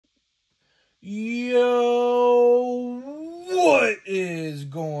Yo, what is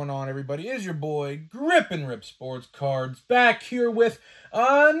going on, everybody? It's your boy, Grip and Rip Sports Cards, back here with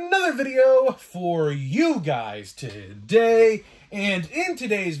another video for you guys today. And in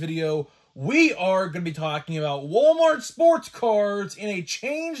today's video, we are going to be talking about Walmart sports cards in a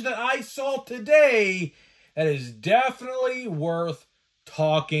change that I saw today that is definitely worth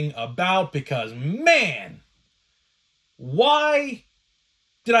talking about because, man, why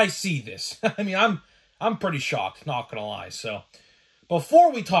did I see this? I mean, I'm pretty shocked, not gonna lie. So,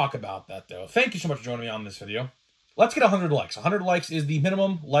 before we talk about that, though, thank you so much for joining me on this video. Let's get 100 likes. 100 likes is the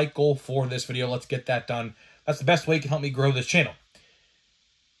minimum like goal for this video. Let's get that done. That's the best way you can help me grow this channel.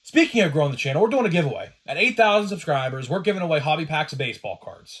 Speaking of growing the channel, we're doing a giveaway. At 8,000 subscribers, we're giving away hobby packs of baseball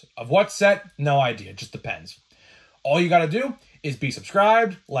cards. Of what set? No idea. It just depends. All you gotta do is be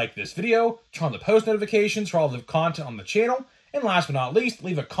subscribed, like this video, turn on the post notifications for all the content on the channel, and last but not least,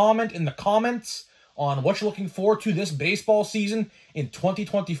 leave a comment in the comments on what you're looking forward to this baseball season in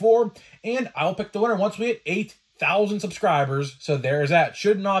 2024, and I'll pick the winner once we hit 8,000 subscribers. So there's that.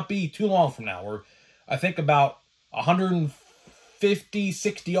 Should not be too long from now. We're, I think, about 150,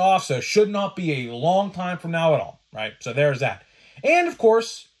 60 off, so should not be a long time from now at all, right? So there's that. And, of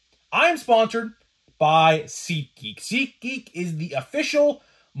course, I am sponsored by SeatGeek. SeatGeek is the official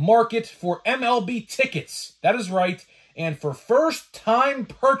market for MLB tickets. That is right. And for first-time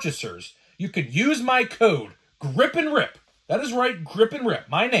purchasers, you could use my code, Grip and Rip. That is right, Grip and Rip,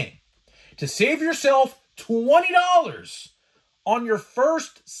 my name, to save yourself $20 on your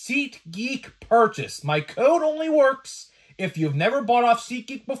first SeatGeek purchase. My code only works if you've never bought off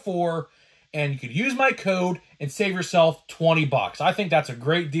SeatGeek before, and you could use my code and save yourself 20 bucks. I think that's a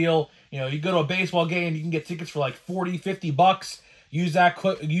great deal. You know, you go to a baseball game, you can get tickets for like 40, 50 bucks. Use that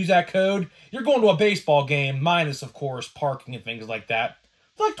code. You're going to a baseball game, minus, of course, parking and things like that.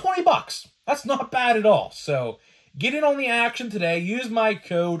 It's like 20 bucks. That's not bad at all. So get in on the action today. Use my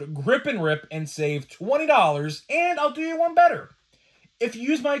code Grip and Rip and save $20. And I'll do you one better. If you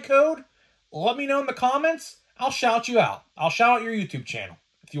use my code, let me know in the comments. I'll shout you out. I'll shout out your YouTube channel.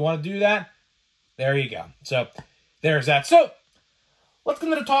 If you want to do that, there you go. So there's that. So let's get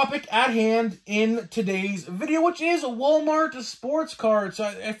into the topic at hand in today's video, which is a Walmart sports card.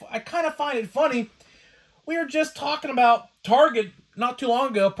 So I kind of find it funny. We were just talking about Target not too long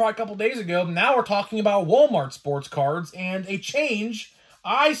ago, probably a couple days ago. Now we're talking about Walmart sports cards and a change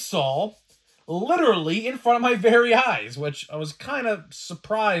I saw literally in front of my very eyes, which I was kind of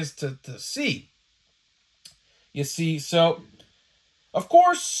surprised to see. You see, so, of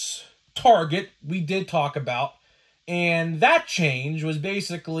course, Target, we did talk about. And that change was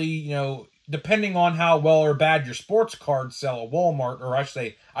basically, you know, depending on how well or bad your sports cards sell at Walmart, or I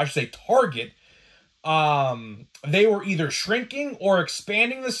should say Target, they were either shrinking or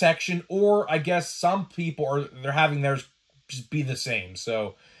expanding the section, or I guess some people they're having theirs just be the same.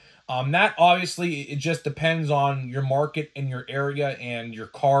 So that obviously, it just depends on your market and your area and your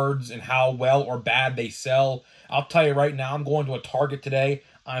cards and how well or bad they sell. I'll tell you right now, I'm going to a Target today.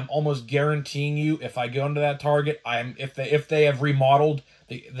 I'm almost guaranteeing you, if I go into that Target, if they have remodeled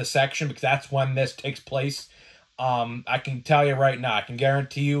the section, because that's when this takes place, I can tell you right now, I can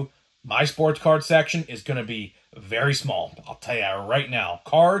guarantee you, my sports card section is going to be very small. I'll tell you right now,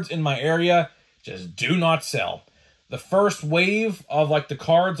 cards in my area just do not sell. The first wave of like the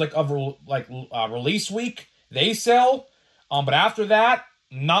cards release week, they sell, but after that,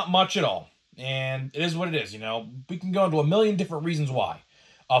 not much at all. And it is what it is. You know, we can go into a million different reasons why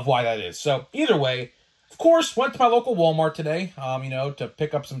that is. So either way, of course, went to my local Walmart today, you know, to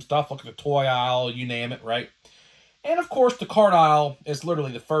pick up some stuff, look at the toy aisle, you name it, right? And of course, the card aisle is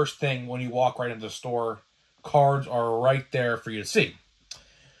literally the first thing when you walk right into the store. Cards are right there for you to see.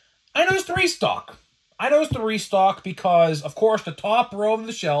 I noticed the restock. Because, of course, the top row of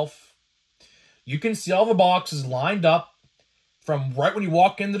the shelf, you can see all the boxes lined up from right when you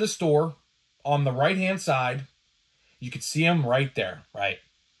walk into the store on the right-hand side. You can see them right there, right?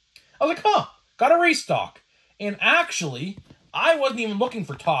 I was like, huh, got a restock. And actually, I wasn't even looking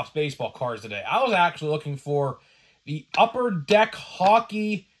for Topps baseball cards today. I was actually looking for the Upper Deck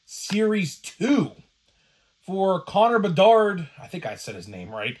Hockey Series 2 for Connor Bedard. I think I said his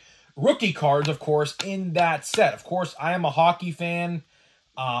name right. Rookie cards, of course, in that set. Of course, I am a hockey fan.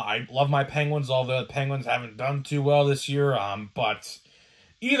 I love my Penguins, although the Penguins haven't done too well this year. But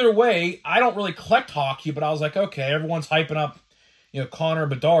either way, I don't really collect hockey, but I was like, okay, everyone's hyping up, you know, Connor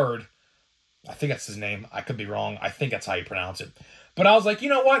Bedard. I think that's his name. I could be wrong. I think that's how you pronounce it. But I was like, you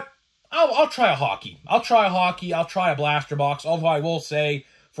know what? I'll try a hockey. I'll try a blaster box. Although I will say,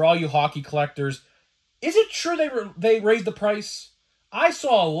 for all you hockey collectors, is it true they raised the price I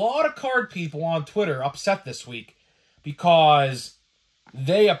saw a lot of card people on Twitter upset this week because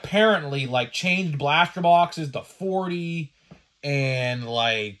they apparently, like, changed blaster boxes to 40 and,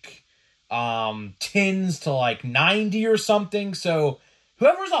 like, tins to, like, 90 or something. So,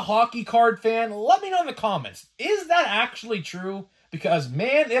 whoever's a hockey card fan, let me know in the comments. Is that actually true? Because,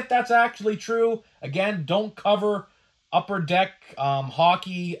 man, if that's actually true, again, don't cover Upper Deck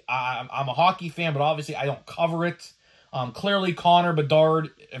hockey. I'm a hockey fan, but obviously I don't cover it. Clearly, Connor Bedard,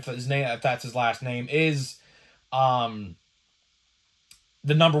 if that's his last name, is the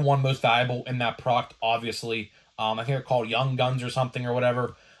 #1 most valuable in that product, obviously. I think they're called Young Guns or something or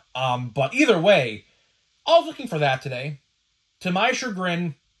whatever. But either way, I was looking for that today. To my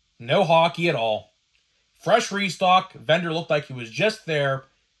chagrin, no hockey at all. Fresh restock. Vendor looked like he was just there.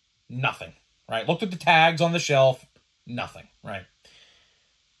 Nothing, right? Looked at the tags on the shelf. Nothing, right?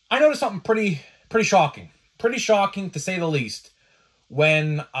 I noticed something pretty shocking. Pretty shocking, to say the least,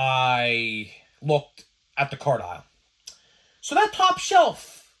 when I looked at the card aisle. So that top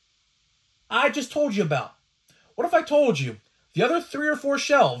shelf I just told you about. What if I told you the other 3 or 4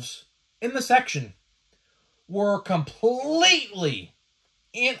 shelves in the section were completely,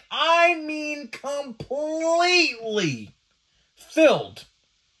 and I mean completely, filled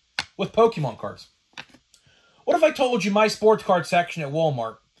with Pokemon cards? What if I told you my sports card section at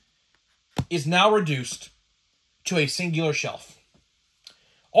Walmart is now reduced to a singular shelf?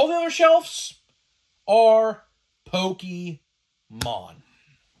 All the other shelves are Pokemon.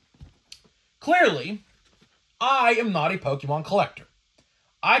 Clearly, I am not a Pokemon collector.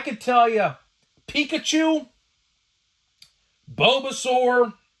 I could tell you Pikachu,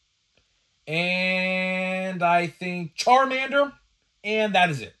 Bulbasaur, and I think Charmander, and that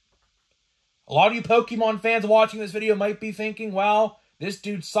is it. A lot of you Pokemon fans watching this video might be thinking, wow, this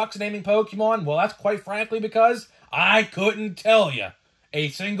dude sucks at naming Pokemon. Well, that's quite frankly because I couldn't tell you a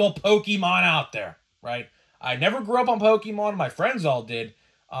single Pokemon out there, right? I never grew up on Pokemon. My friends all did,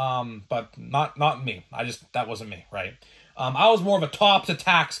 but not me. That wasn't me, right? I was more of a Topps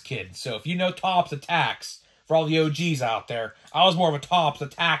Attacks kid. So if you know Topps Attacks, for all the OGs out there, I was more of a Topps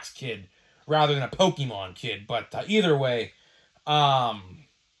Attacks kid rather than a Pokemon kid. But either way,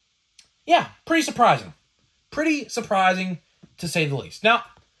 yeah, pretty surprising. Pretty surprising, to say the least. Now,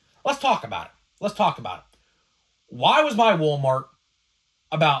 let's talk about it. Why was my Walmart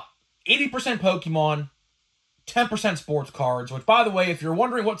about 80% Pokemon, 10% sports cards? Which, by the way, if you're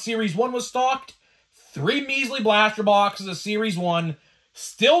wondering what Series 1 was stocked, 3 measly blaster boxes of Series 1,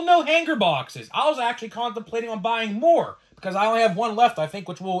 still no hanger boxes. I was actually contemplating on buying more, because I only have 1 left, I think,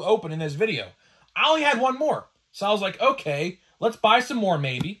 which we'll open in this video. I only had 1 more. So I was like, okay, let's buy some more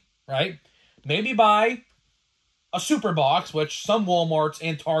maybe, right? Maybe buy a super box, which some Walmarts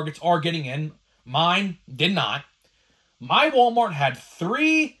and Targets are getting in. Mine did not. My Walmart had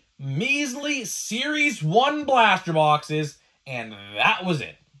 3 measly Series 1 blaster boxes, and that was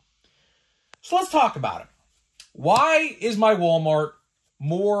it. So let's talk about it. Why is my Walmart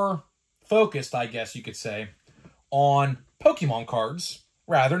more focused, I guess you could say, on Pokemon cards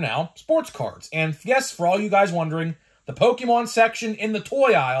rather now sports cards? And yes, for all you guys wondering, the Pokemon section in the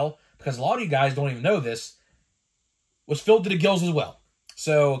toy aisle, because a lot of you guys don't even know this, was filled to the gills as well.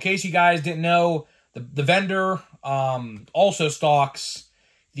 So in case you guys didn't know, the vendor also stocks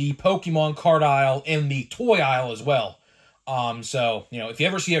the Pokemon card aisle in the toy aisle as well. So, you know, if you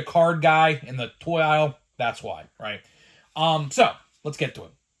ever see a card guy in the toy aisle, that's why, right? So, let's get to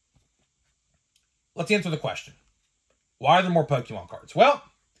it. Let's answer the question. Why are there more Pokemon cards? Well,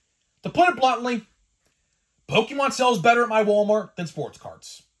 to put it bluntly, Pokemon sells better at my Walmart than sports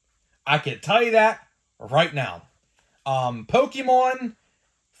cards. I can tell you that right now. Pokemon,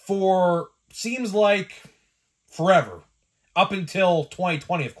 seems like forever, up until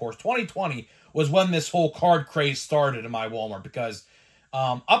 2020, of course. 2020 was when this whole card craze started in my Walmart, because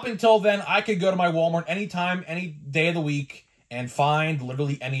up until then, I could go to my Walmart anytime, any day of the week, and find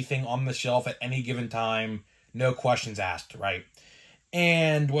literally anything on the shelf at any given time, no questions asked, right?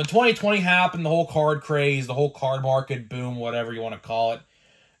 And when 2020 happened, the whole card craze, the whole card market boom, whatever you want to call it,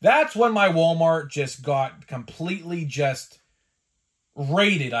 that's when my Walmart just got completely just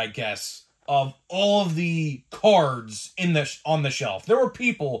raided, I guess, of all of the cards on the shelf. There were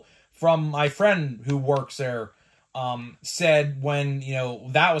people from my friend who works there said when, you know,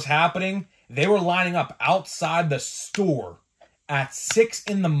 that was happening, they were lining up outside the store at 6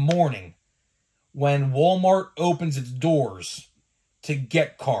 in the morning when Walmart opens its doors to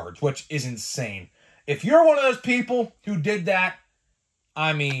get cards, which is insane. If you're one of those people who did that,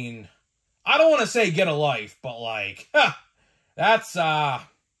 I mean, I don't want to say get a life, but like, that's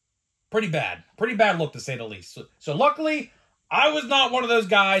pretty bad. Pretty bad look, to say the least. So luckily, I was not one of those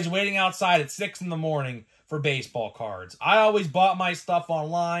guys waiting outside at 6 in the morning for baseball cards. I always bought my stuff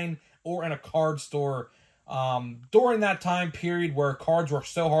online or in a card store. During that time period where cards were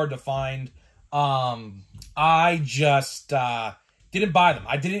so hard to find, I just didn't buy them.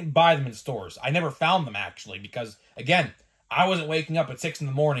 I didn't buy them in stores. I never found them, actually, because, again, I wasn't waking up at 6 in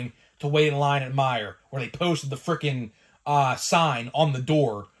the morning to wait in line at Meijer, where they posted the frickin' sign on the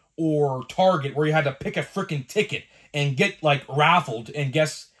door, or Target, where you had to pick a frickin' ticket and get, like, raffled and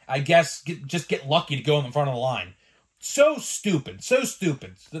just get lucky to go in the front of the line. So stupid,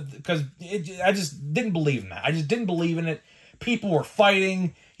 because I just didn't believe in that. I just didn't believe in it. People were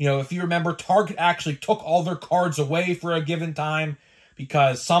fighting. You know, if you remember, Target actually took all their cards away for a given time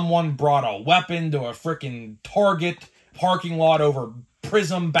because someone brought a weapon to a freaking Target parking lot over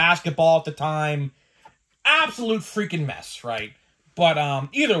Prism basketball at the time. Absolute freaking mess, right? But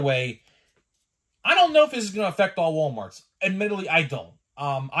either way, I don't know if this is going to affect all Walmarts. Admittedly, I don't.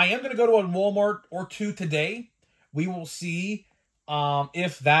 I am going to go to a Walmart or two today. We will see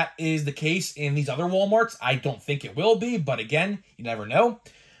if that is the case in these other Walmarts. I don't think it will be, but again, you never know.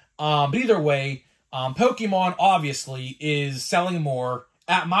 But either way, Pokemon obviously is selling more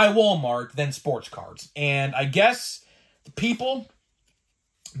at my Walmart than sports cards. And I guess the people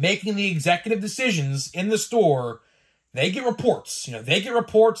making the executive decisions in the store, they get reports. You know, they get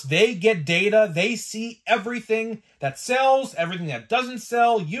reports, they get data, they see everything that sells, everything that doesn't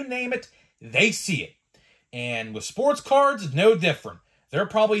sell, you name it, they see it. And with sports cards, it's no different. They're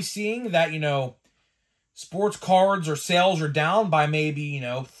probably seeing that, you know, sports cards or sales are down by maybe,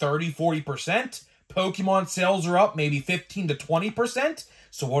 30, 40%. Pokemon sales are up maybe 15 to 20%.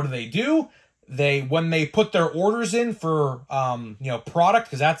 So what do? When they put their orders in for, product,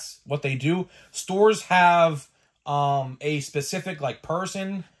 because that's what they do, stores have a specific,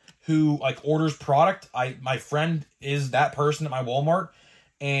 person who, orders product. My friend is that person at my Walmart,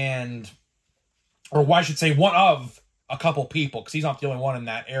 or I should say one of a couple people, because he's not the only one in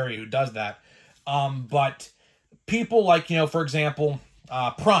that area who does that. But people for example,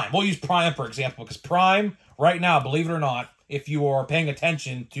 Prime. We'll use Prime for example, because Prime, right now, believe it or not, if you are paying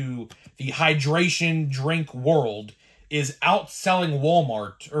attention to the hydration drink world, is outselling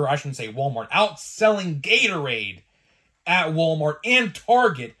Walmart, or I shouldn't say Walmart, outselling Gatorade at Walmart and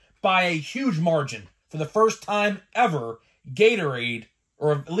Target by a huge margin. For the first time ever, Gatorade,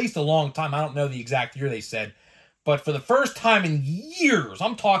 or at least a long time, I don't know the exact year they said, but for the first time in years,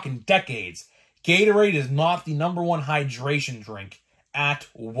 I'm talking decades, Gatorade is not the #1 hydration drink at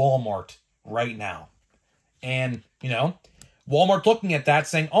Walmart right now. And, Walmart looking at that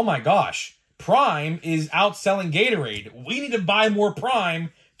saying, oh my gosh, Prime is outselling Gatorade. We need to buy more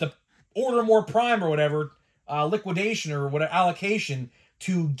Prime to order more Prime or whatever, liquidation or whatever allocation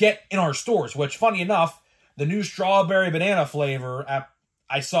to get in our stores. Which, funny enough, the new strawberry banana flavor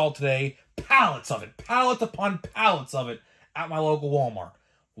I saw today, pallets upon pallets of it at my local Walmart.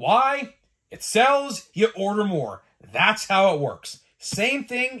 Why? It sells, you order more. That's how it works. Same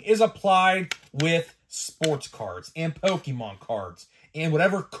thing is applied with sports cards and Pokemon cards and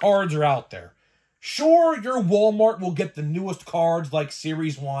whatever cards are out there. Sure, your Walmart will get the newest cards like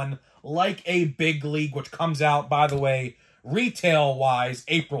Series 1, like a Big League, which comes out, by the way, retail-wise,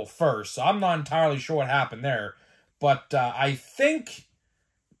 April 1st. So I'm not entirely sure what happened there. But I think,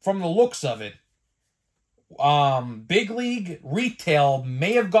 from the looks of it, Big League retail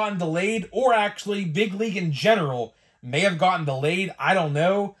may have gotten delayed, or actually Big League in general may have gotten delayed. I don't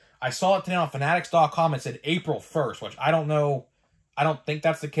know. I saw it today on Fanatics.com. It said April 1st, which I don't know. I don't think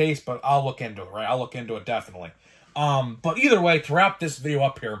that's the case, but I'll look into it, right? I'll look into it definitely. But either way, to wrap this video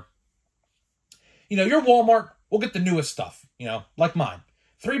up here, your Walmart will get the newest stuff, like mine.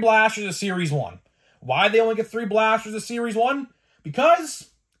 3 blasters of Series 1. Why they only get 3 blasters of Series 1?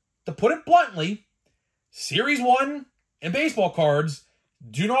 Because, to put it bluntly, Series 1 and baseball cards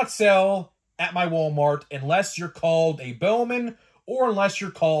do not sell at my Walmart unless you're called a Bowman or unless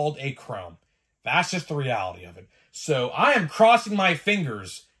you're called a Chrome. That's just the reality of it. So I am crossing my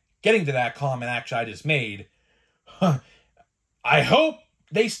fingers getting to that comment actually I just made. I hope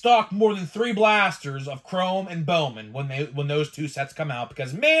they stock more than 3 blasters of Chrome and Bowman when those 2 sets come out,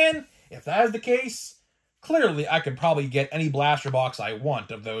 because, man, if that is the case, clearly I could probably get any blaster box I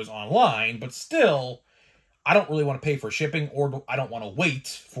want of those online, but still, I don't really want to pay for shipping, or I don't want to wait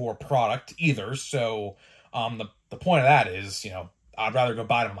for product either. So the point of that is, I'd rather go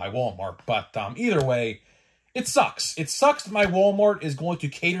buy them at my Walmart. But either way, it sucks. It sucks that my Walmart is going to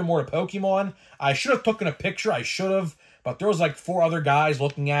cater more to Pokemon. I should have taken a picture. I should have. But there was 4 other guys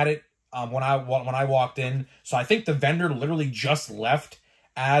looking at it when I walked in. So I think the vendor literally just left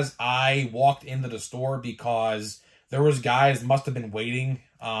as I walked into the store, because there was guys must have been waiting.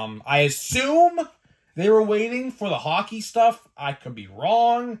 I assume they were waiting for the hockey stuff. I could be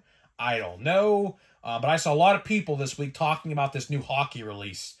wrong. I don't know. But I saw a lot of people this week talking about this new hockey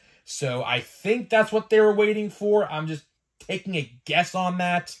release. So I think that's what they were waiting for. I'm just taking a guess on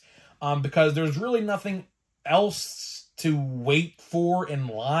that. Because there's really nothing else to wait for in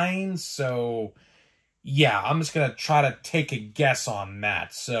line. So, yeah, I'm just going to try to take a guess on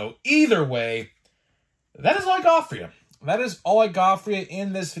that. So, either way, that is all I got for you. That is all I got for you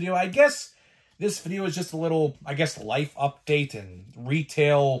in this video. I guess this video is just a little, life update and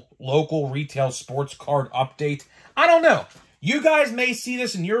local retail sports card update. I don't know. You guys may see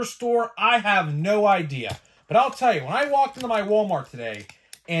this in your store. I have no idea. But I'll tell you, when I walked into my Walmart today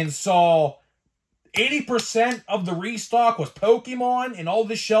and saw 80% of the restock was Pokemon, and all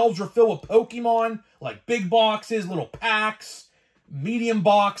the shelves were filled with Pokemon, like big boxes, little packs, medium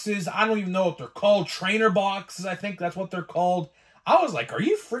boxes. I don't even know what they're called. Trainer boxes, I think that's what they're called. I was like, are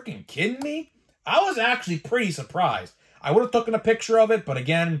you freaking kidding me? I was actually pretty surprised. I would have taken a picture of it, but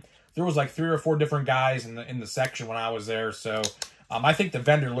again, there was like 3 or 4 different guys in the section when I was there, so I think the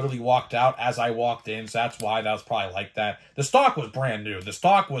vendor literally walked out as I walked in, so that's why that was probably like that. The stock was brand new. The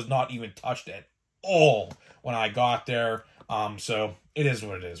stock was not even touched at all when I got there, so it is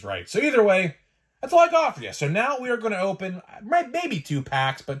what it is, right? So either way, that's all I got for you. So now we are going to open maybe 2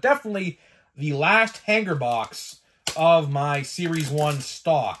 packs, but definitely the last hanger box of my Series 1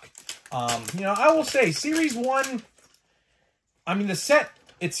 stock. I will say, Series 1, the set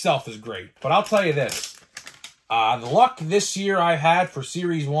itself is great, but I'll tell you this. The luck this year I had for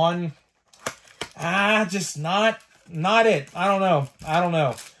Series 1, just not it. I don't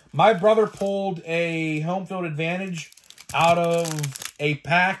know. My brother pulled a home field advantage out of a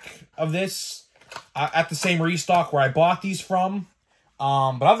pack of this at the same restock where I bought these from.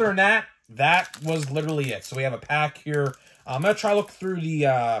 But other than that, that was literally it. So we have a pack here. I'm going to try to look through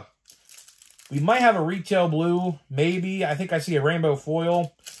the... we might have a retail blue, maybe. I think I see a rainbow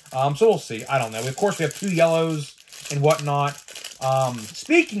foil. So we'll see. I don't know. Of course, we have 2 yellows and whatnot.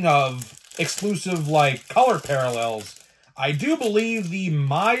 Speaking of exclusive, color parallels, I do believe the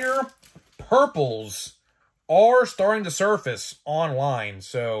Meyer purples are starting to surface online.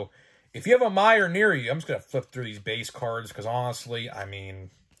 So if you have a Meyer near you, I'm just going to flip through these base cards because honestly,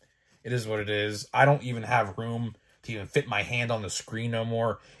 it is what it is. I don't even have room to even fit my hand on the screen no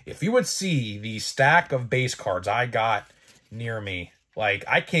more. If you would see the stack of base cards I got near me,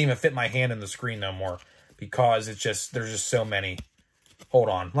 I can't even fit my hand in the screen no more because there's just so many. Hold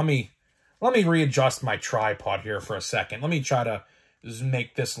on. Let me readjust my tripod here for a second. Let me try to just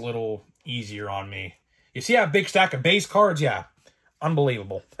make this a little easier on me. You see that big stack of base cards? Yeah.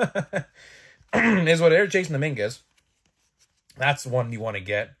 Unbelievable. Is what it is. Jason Dominguez. That's the one you want to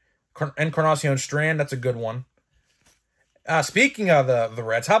get. Encarnacion Strand. That's a good one. Speaking of the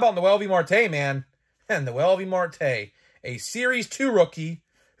Reds, how about Noel V. Marte, man? And Noel V. Marte, a Series 2 rookie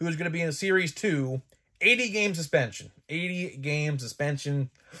who is going to be in Series 2, 80-game suspension. 80-game suspension.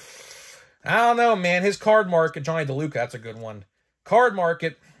 I don't know, man. His card market, Johnny DeLuca, that's a good one. Card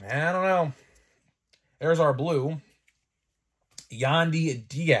market, I don't know. There's our blue. Yandy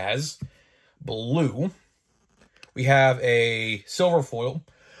Diaz, blue. We have a silver foil.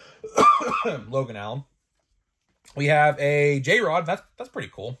 Logan Allen. We have a J-Rod. That's pretty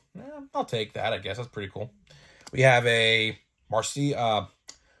cool. I'll take that, I guess. That's pretty cool. We have a Mauricio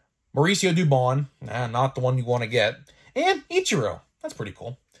Dubon. Not the one you want to get. And Ichiro. That's pretty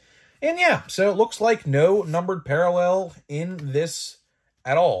cool. And yeah, so it looks like no numbered parallel in this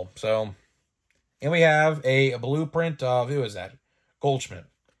at all. So, and we have a blueprint of, who is that? Goldschmidt.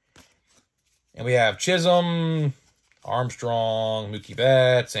 And we have Chisholm, Armstrong, Mookie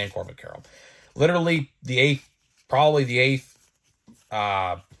Betts, and Corbin Carroll. Literally probably the eighth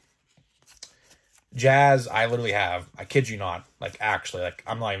Jazz I literally have. I kid you not. Actually,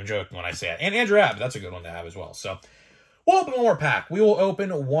 I'm not even joking when I say it. And Andrew Abbott, that's a good one to have as well. So, we'll open one more pack. We will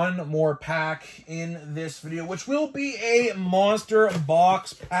open one more pack in this video, which will be a monster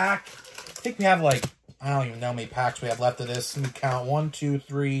box pack. I think we have I don't even know how many packs we have left of this. Let me count. 1, 2,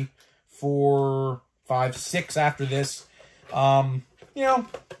 3, 4, 5, 6 after this. I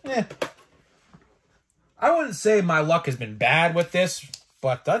wouldn't say my luck has been bad with this,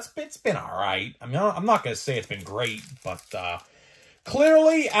 but it's been all right. I'm not going to say it's been great, but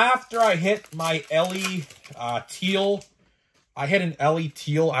clearly after I hit my Ellie Teal, I hit an Ellie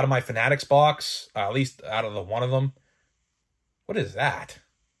Teal out of my Fanatics box, at least out of the one of them. What is that?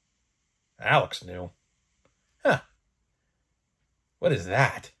 That looks new. Huh. What is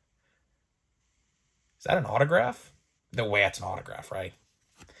that? Is that an autograph? No way that's an autograph, right?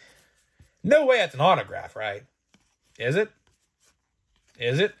 No way that's an autograph, right? Is it?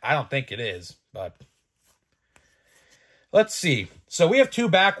 Is it? I don't think it is, but let's see. So we have 2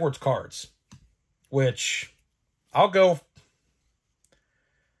 backwards cards, which I'll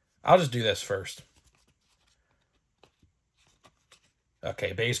just do this first.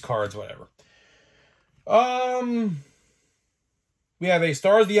 Okay, base cards, whatever. We have a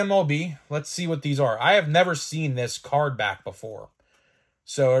Stars of the MLB. Let's see what these are. I have never seen this card back before.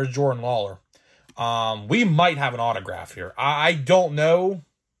 So there's Jordan Lawler. We might have an autograph here. I don't know.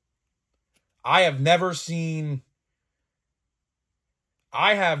 I have never seen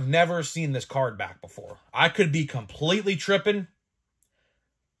this card back before. I could be completely tripping.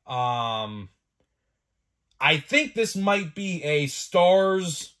 I think this might be a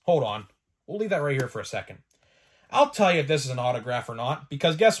Stars. Hold on. We'll leave that right here for a second. I'll tell you if this is an autograph or not,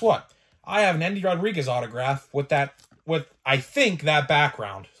 because guess what? I have an Endy Rodriguez autograph with I think that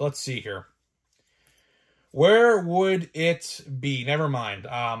background. So let's see here. Where would it be? Never mind.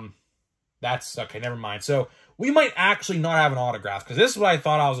 That's okay. Never mind. So we might actually not have an autograph because this is what I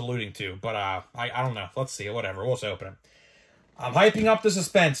thought I was alluding to, but I don't know. Let's see. Whatever. We'll just open it. I'm hyping up the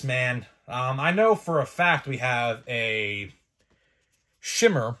suspense, man. I know for a fact we have a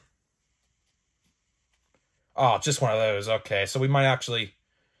Shimmer. Oh, just one of those. Okay, so we might actually.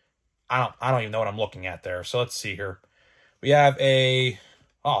 I don't even know what I'm looking at there. So let's see here. We have a.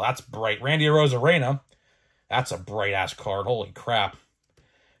 Oh, that's bright. Randy Arozarena. That's a bright ass card. Holy crap!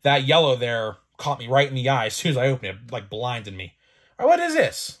 That yellow there caught me right in the eye as soon as I opened it, like blinded me. All right, what is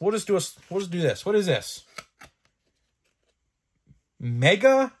this? We'll just do this. What is this?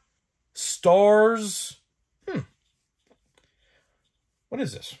 Mega Stars. What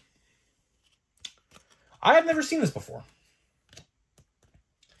is this? I have never seen this before.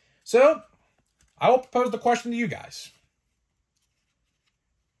 So, I will pose the question to you guys.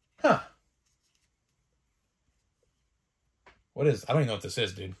 What is... I don't even know what this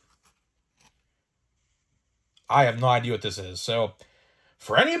is, dude. I have no idea what this is. So,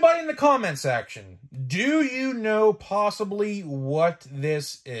 for anybody in the comment section, do you know possibly what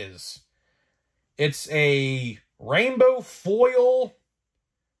this is? It's a rainbow foil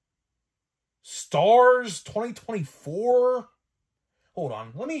Stars 2024. Hold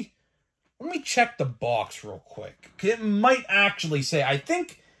on. Let me check the box real quick. It might actually say, I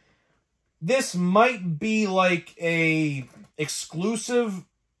think this might be like a exclusive.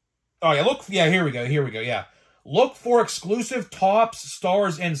 Oh yeah, look, yeah, here we go. Yeah. Look for exclusive Topps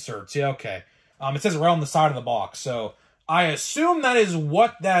Stars inserts. Yeah, okay. It says right on the side of the box. So I assume that is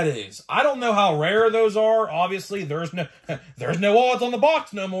what that is. I don't know how rare those are. Obviously, there's no odds on the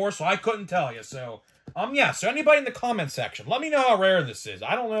box no more, so I couldn't tell you. So, yeah. So anybody in the comment section, let me know how rare this is.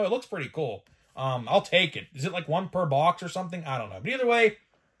 I don't know. It looks pretty cool. I'll take it. Is it like 1 per box or something? I don't know. But either way,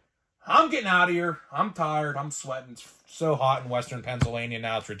 I'm getting out of here. I'm tired. I'm sweating. It's so hot in Western Pennsylvania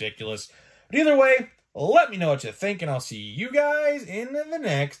now. It's ridiculous. But either way, let me know what you think, and I'll see you guys in the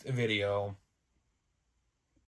next video.